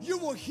die. You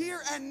will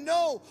hear and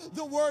know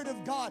the word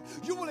of God.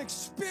 You will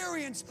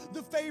experience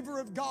the favor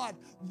of God.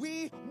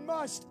 We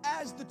must,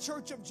 as the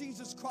Church of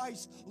Jesus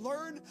Christ,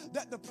 learn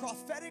that the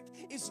prophetic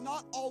is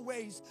not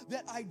always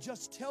that I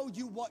just tell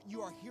you what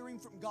you are hearing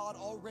from God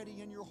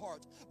already in your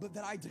heart, but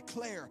that I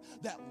declare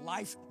that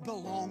life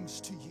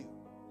belongs to you.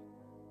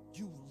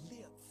 You will live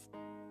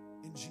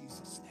in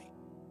Jesus' name.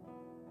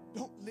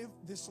 Don't live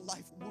this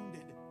life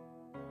wounded.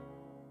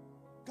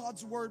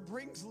 God's word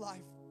brings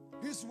life.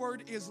 His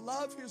word is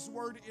love. His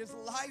word is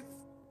life.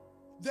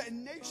 The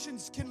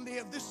nations can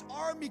live. This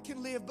army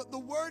can live. But the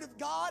word of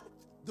God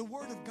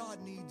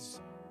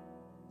needs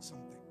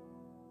something.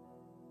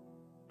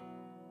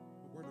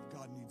 The word of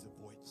God needs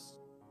a voice.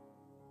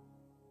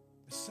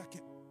 The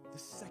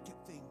second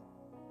thing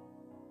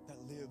that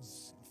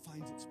lives and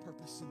finds its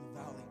purpose in the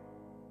valley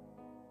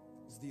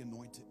is the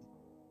anointed.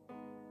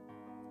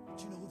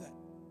 Did you know that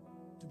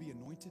to be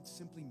anointed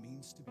simply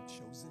means to be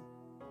chosen?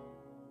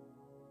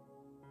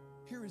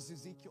 Here is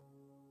Ezekiel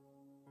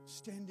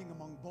standing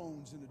among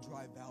bones in a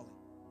dry valley,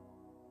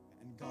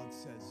 and God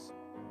says,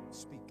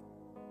 speak.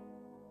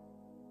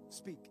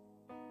 Speak.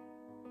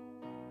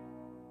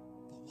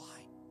 But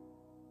why?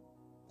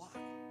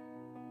 Why?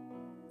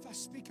 If I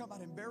speak, I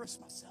might embarrass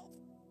myself.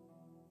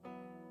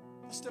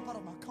 If I step out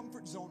of my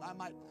comfort zone, I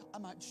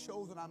might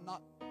show that I'm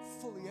not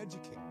fully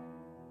educated.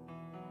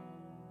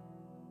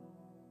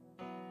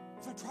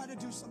 If I try to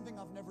do something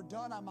I've never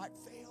done, I might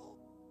fail.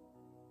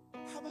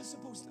 How am I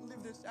supposed to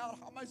live this out?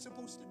 How am I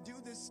supposed to do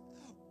this?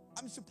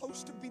 I'm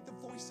supposed to be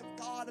the voice of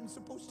God. I'm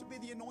supposed to be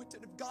the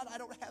anointed of God. I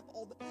don't have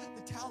all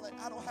the talent.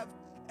 I don't have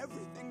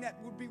everything that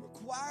would be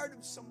required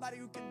of somebody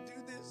who can do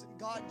this. And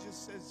God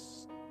just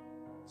says,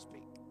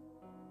 speak.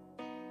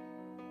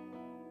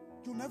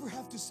 You'll never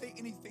have to say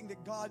anything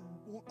that God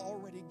won't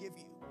already give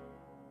you.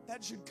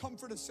 That should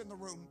comfort us in the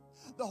room.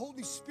 The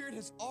Holy Spirit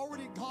has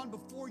already gone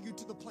before you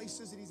to the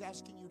places that He's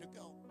asking you to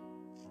go.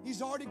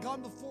 He's already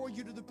gone before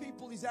you to the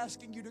people He's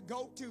asking you to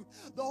go to.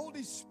 The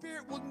Holy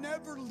Spirit will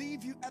never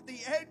leave you at the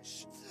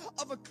edge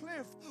of a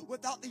cliff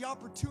without the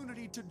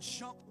opportunity to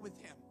jump with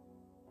Him.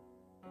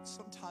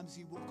 Sometimes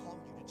He will call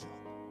you to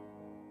jump.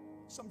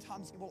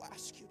 Sometimes He will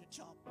ask you to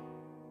jump.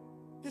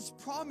 His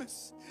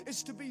promise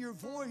is to be your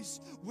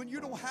voice when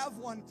you don't have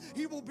one.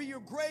 He will be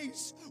your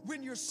grace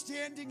when you're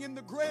standing in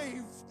the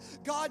grave.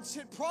 God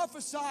said,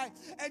 prophesy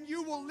and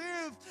you will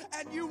live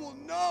and you will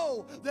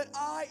know that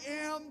I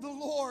am the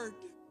Lord.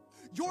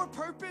 Your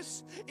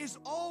purpose is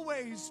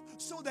always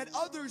so that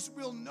others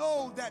will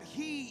know that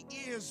He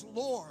is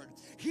Lord.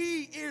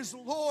 He is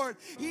Lord.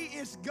 He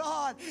is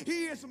God.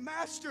 He is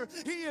Master.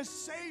 He is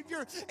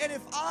Savior. And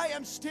if I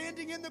am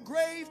standing in the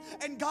grave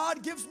and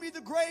God gives me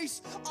the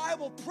grace, I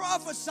will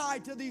prophesy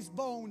to these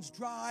bones,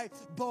 dry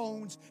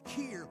bones,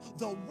 hear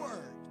the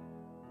word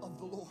of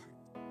the Lord.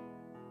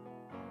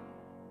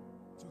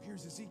 So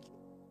here's Ezekiel.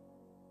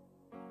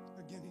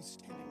 Again, he's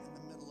standing in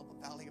the middle of a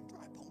valley of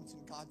dry bones,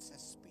 and God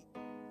says, speak.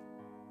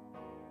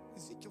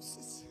 Ezekiel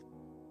says,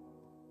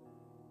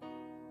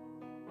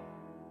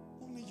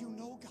 only you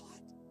know, God.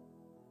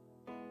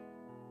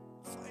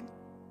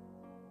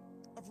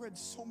 I've read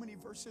so many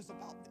verses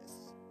about this.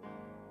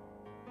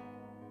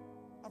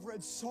 I've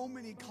read so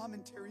many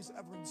commentaries.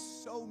 I've read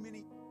so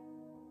many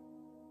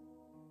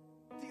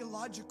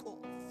theological,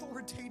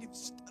 authoritative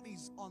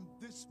studies on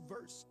this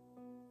verse.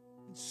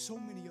 And so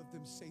many of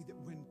them say that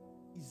when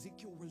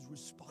Ezekiel was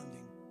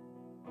responding,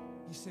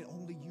 he said,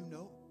 only you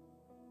know.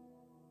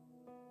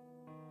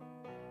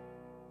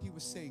 He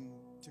was saying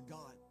to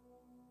God,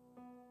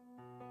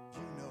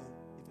 you know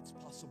if it's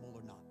possible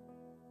or not.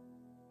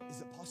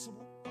 Is it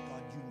possible?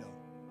 God, you know.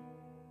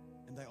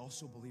 And I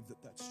also believe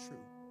that that's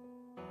true.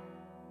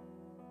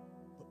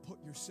 But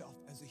put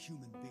yourself as a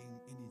human being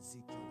in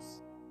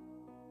Ezekiel's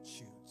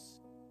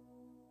shoes,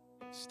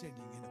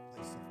 standing in a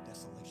place of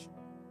desolation,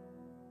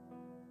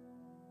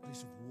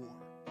 place of war,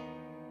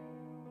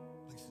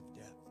 place of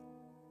death.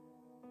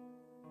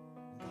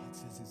 And God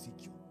says,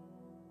 Ezekiel,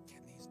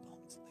 can these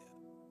bones live?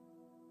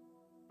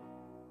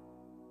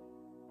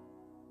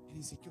 And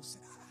Ezekiel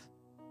said,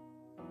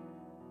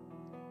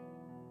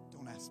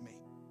 don't ask me.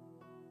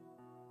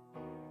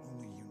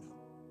 Only you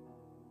know.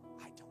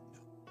 I don't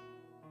know.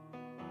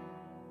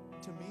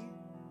 To me,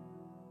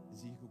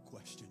 Ezekiel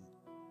questioned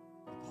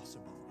the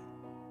possibility.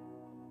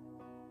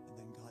 And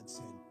then God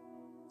said,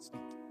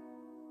 speak.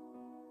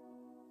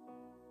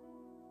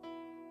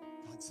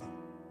 God said,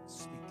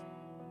 speak.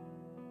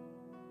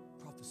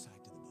 Prophesy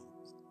to the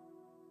bones.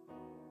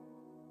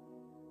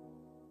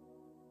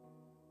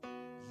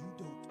 You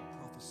don't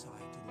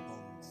prophesy to the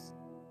bones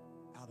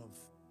out of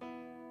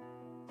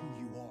who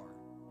you are.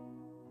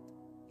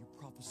 You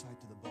prophesy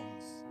to the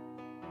bones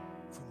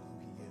from who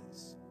He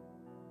is,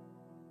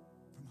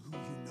 from who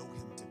you know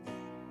Him to be.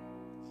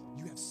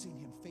 You have seen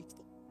Him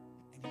faithful,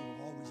 and He will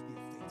always be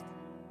faithful.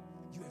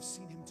 You have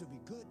seen Him to be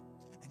good,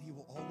 and He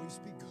will always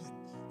be good.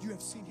 You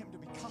have seen Him to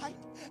be kind,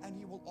 and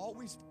He will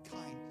always be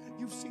kind.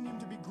 You've seen Him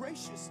to be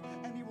gracious,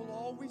 and He will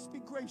always be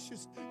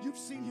gracious. You've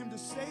seen Him to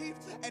save,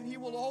 and He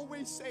will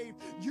always save.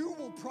 You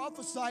will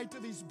prophesy to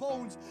these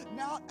bones,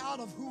 not out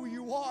of who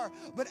you are,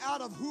 but out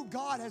of who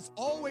God has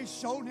always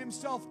shown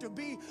Himself to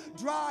be.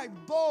 Dry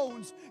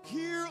bones,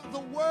 hear the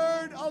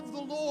word of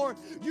the Lord.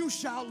 You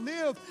shall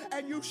live,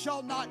 and you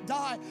shall not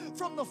die.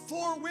 From the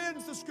four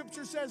winds, the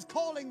scripture says,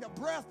 calling the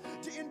breath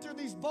to enter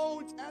these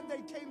bones, and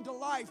they came to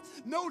life.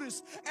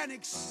 Notice, an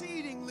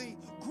exceedingly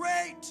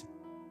great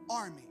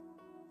army.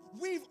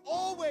 We've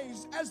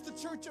always, as the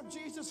Church of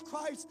Jesus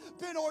Christ,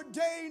 been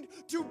ordained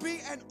to be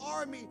an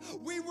army.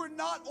 We were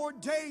not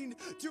ordained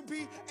to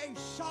be a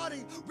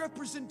shoddy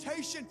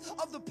representation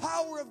of the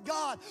power of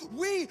God.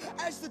 We,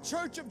 as the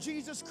Church of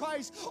Jesus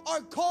Christ, are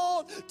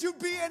called to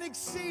be an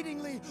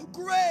exceedingly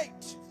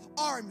great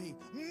army,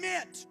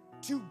 meant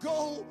to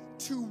go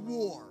to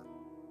war.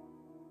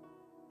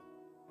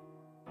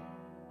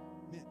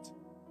 Meant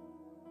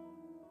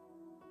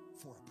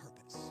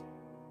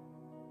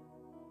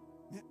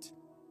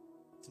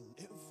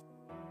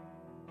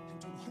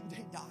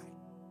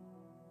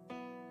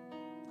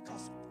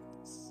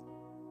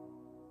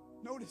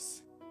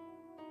Notice,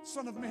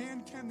 Son of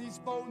man, can these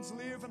bones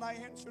live? And I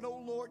answered,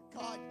 oh Lord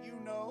God, you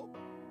know.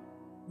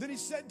 Then he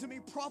said to me,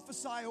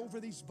 prophesy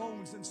over these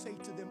bones and say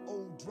to them,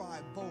 O dry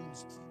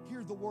bones,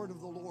 hear the word of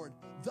the Lord.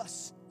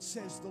 Thus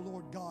says the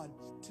Lord God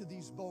to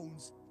these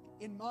bones.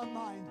 In my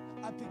mind,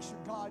 I picture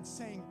God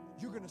saying,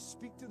 you're going to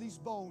speak to these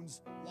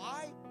bones.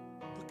 Why?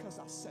 Because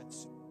I said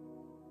so.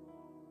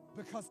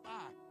 Because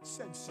I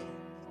said so.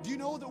 Do you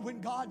know that when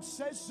God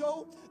says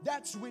so,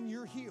 that's when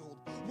you're healed?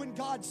 When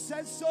God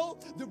says so,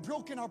 the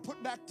broken are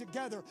put back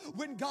together.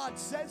 When God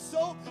says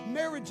so,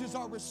 marriages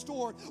are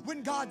restored.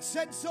 When God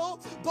said so,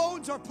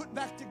 bones are put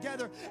back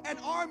together. And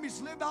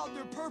armies live out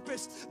their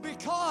purpose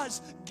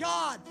because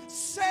God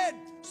said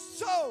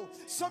so.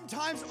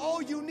 Sometimes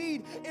all you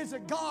need is a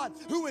God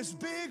who is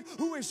big,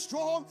 who is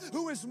strong,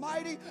 who is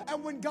mighty.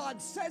 And when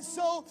God says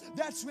so,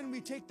 that's when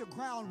we take the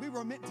ground we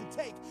were meant to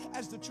take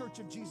as the Church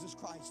of Jesus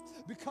Christ,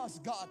 because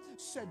God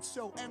said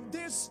so. And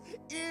this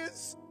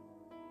is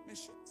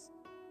missions,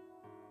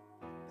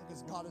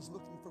 because God is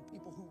looking for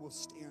people who will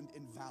stand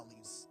in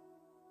valleys,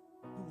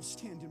 who will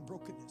stand in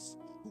brokenness,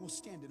 who will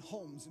stand in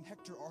homes in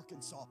Hector,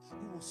 Arkansas,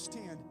 who will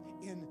stand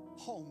in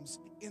homes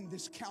in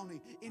this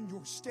county, in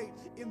your state,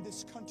 in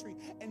this country,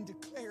 and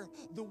declare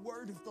the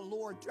word of the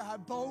Lord. Dry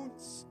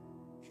bones,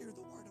 hear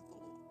the word of the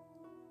Lord.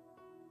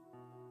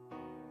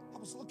 I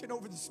was looking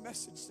over this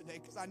message today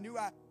because I knew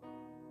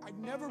I'd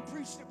never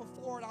preached it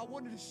before, and I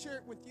wanted to share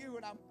it with you,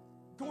 and I'm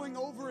going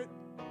over it,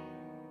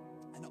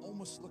 and I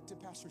almost looked at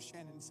Pastor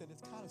Shannon and said,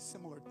 it's kind of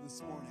similar to this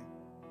morning,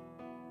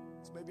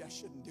 so maybe I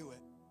shouldn't do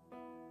it.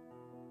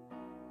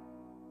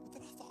 But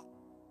then I thought,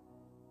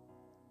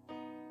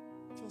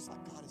 it feels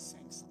like God is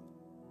saying something.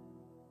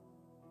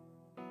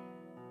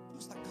 It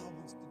feels like God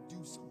wants to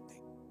do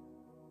something.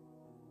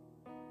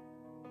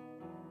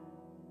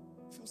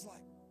 It feels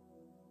like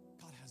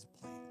God has a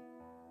plan.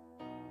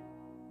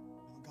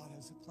 And when God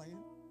has a plan,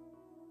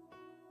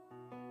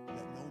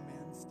 let no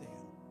man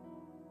stand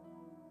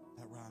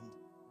that round.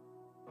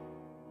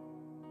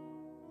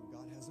 When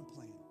God has a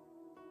plan,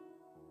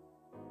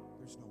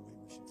 there's no way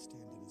we should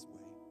stand in his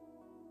way.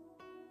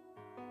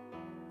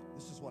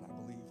 This is what I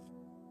believe.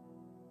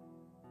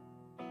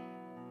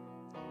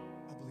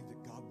 I believe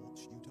that God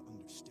wants you to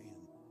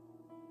understand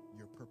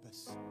your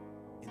purpose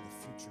in the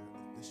future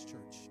of this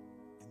church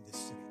and this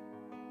city.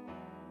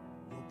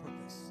 Your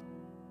purpose.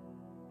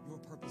 Your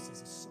purpose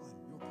as a son.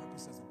 Your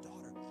purpose as a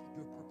daughter.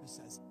 Your purpose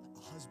as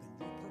a husband.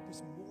 Your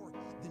purpose more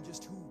than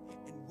just who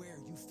and where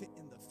you fit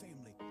in the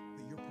family,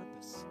 but your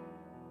purpose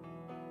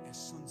as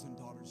sons and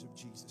daughters of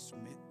Jesus,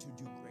 meant to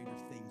do greater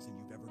things than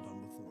you've ever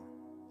done before.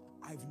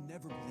 I've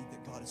never believed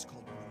that God has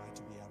called you and I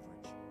to be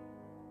average.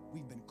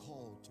 We've been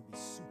called to be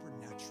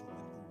supernatural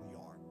in who we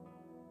are,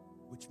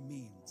 which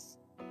means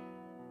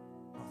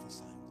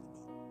prophesying to the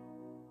bone.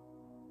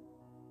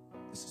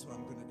 This is what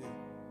I'm going to do.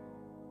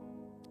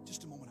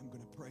 Just a moment, I'm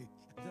going to pray,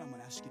 and then I'm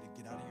going to ask you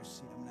to get out of your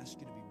seat. I'm going to ask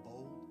you to be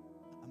bold.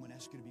 I'm going to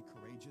ask you to be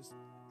courageous.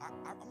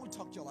 I want to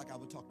talk to you like I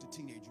would talk to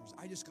teenagers.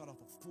 I just got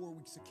off of 4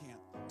 weeks of camp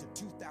to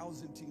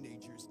 2,000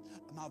 teenagers.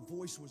 My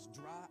voice was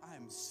dry. I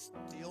am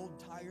still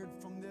tired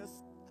from this.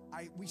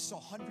 We saw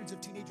hundreds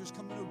of teenagers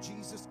come to know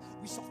Jesus.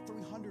 We saw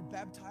 300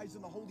 baptized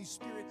in the Holy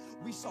Spirit.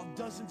 We saw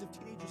dozens of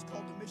teenagers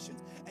called to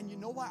missions. And you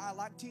know why I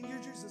like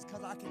teenagers? Is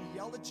because I can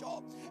yell at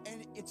y'all,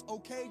 and it's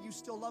okay, you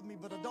still love me,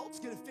 but adults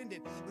get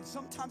offended. But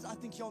sometimes I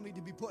think y'all need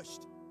to be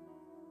pushed.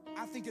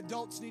 I think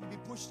adults need to be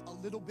pushed a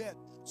little bit.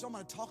 So I'm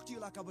going to talk to you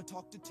like I would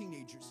talk to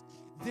teenagers.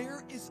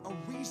 There is a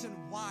reason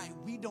why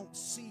we don't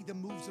see the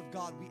moves of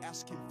God we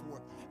ask him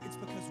for. It's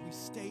because we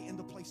stay in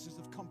the places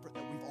of comfort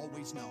that we've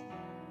always known.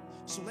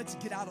 So let's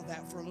get out of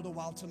that for a little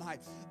while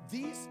tonight.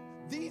 These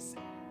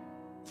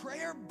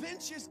prayer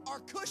benches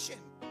are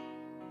cushioned.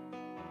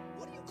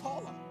 What do you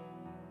call them?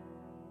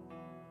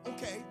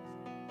 Okay,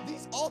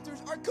 these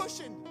altars are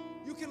cushioned.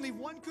 You can leave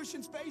one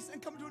cushion space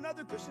and come to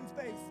another cushion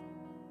space.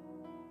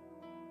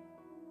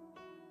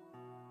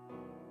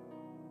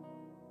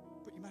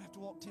 But you might have to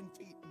walk 10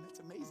 feet, and that's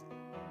amazing.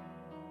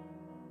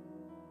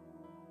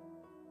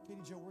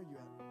 Katie Jo, where are you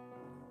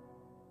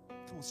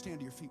at? Come on, stand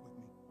to your feet with me.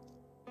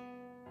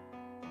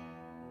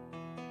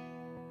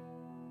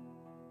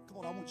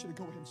 I want you to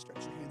go ahead and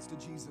stretch your hands to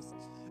Jesus.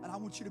 And I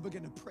want you to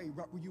begin to pray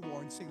right where you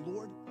are and say,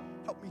 Lord,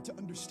 help me to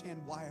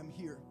understand why I'm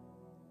here.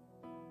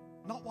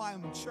 Not why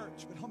I'm in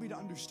church, but help me to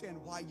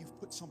understand why you've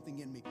put something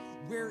in me.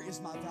 Where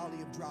is my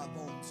valley of dry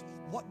bones?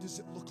 What does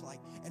it look like?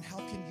 And how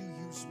can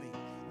you use me?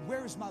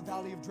 Where is my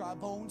valley of dry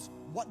bones?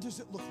 What does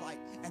it look like?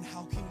 And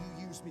how can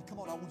you use me? Come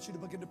on, I want you to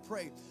begin to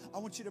pray. I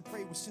want you to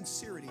pray with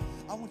sincerity.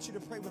 I want you to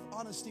pray with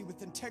honesty,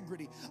 with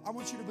integrity. I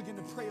want you to begin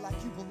to pray like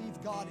you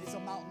believe God is a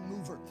mountain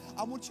mover.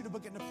 I want you to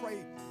begin to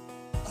pray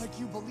like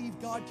you believe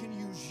God can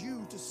use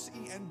you to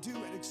see and do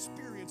and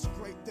experience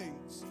great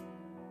things.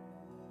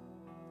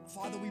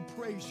 Father, we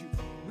praise you.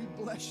 We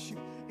bless you.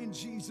 In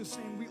Jesus'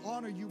 name, we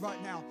honor you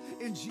right now.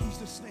 In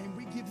Jesus' name,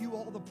 we give you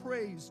all the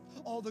praise,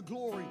 all the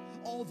glory,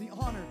 all the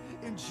honor.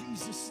 In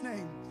Jesus'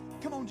 name.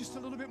 Come on, just a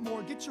little bit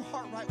more. Get your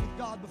heart right with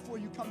God before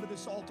you come to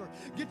this altar.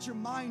 Get your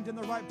mind in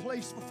the right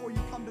place before you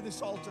come to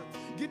this altar.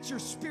 Get your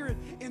spirit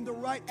in the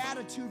right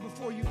attitude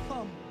before you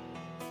come.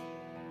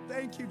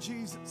 Thank you,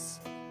 Jesus.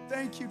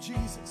 Thank you,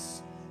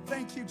 Jesus.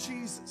 Thank you,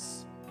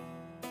 Jesus.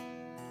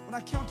 When I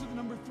count to the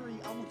number 3,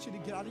 I want you to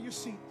get out of your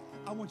seat.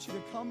 I want you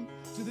to come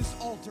to this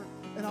altar,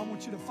 and I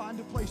want you to find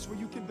a place where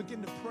you can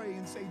begin to pray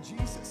and say,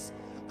 Jesus,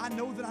 I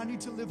know that I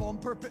need to live on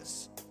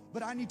purpose,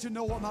 but I need to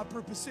know what my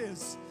purpose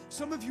is.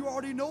 Some of you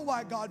already know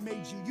why God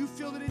made you. You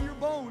feel it in your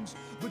bones,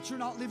 but you're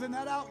not living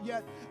that out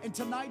yet. And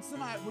tonight's the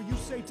night where you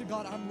say to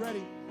God, I'm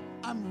ready.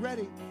 I'm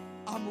ready.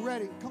 I'm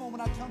ready. Come on,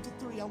 when I count to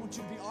 3, I want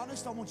you to be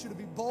honest. I want you to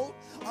be bold.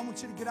 I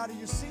want you to get out of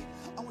your seat.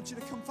 I want you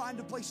to come find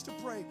a place to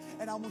pray.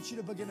 And I want you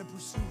to begin to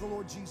pursue the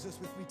Lord Jesus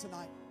with me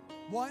tonight.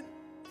 1,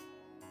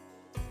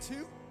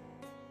 2,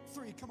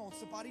 3. Come on,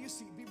 step out of your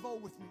seat. Be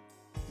bold with me.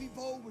 Be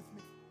bold with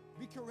me.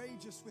 Be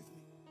courageous with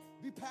me.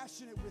 Be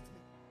passionate with me.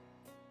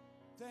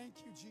 Thank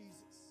you,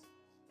 Jesus.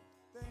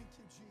 Thank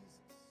you,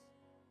 Jesus.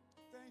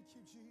 Thank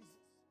you, Jesus.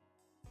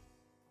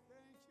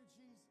 Thank you,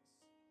 Jesus.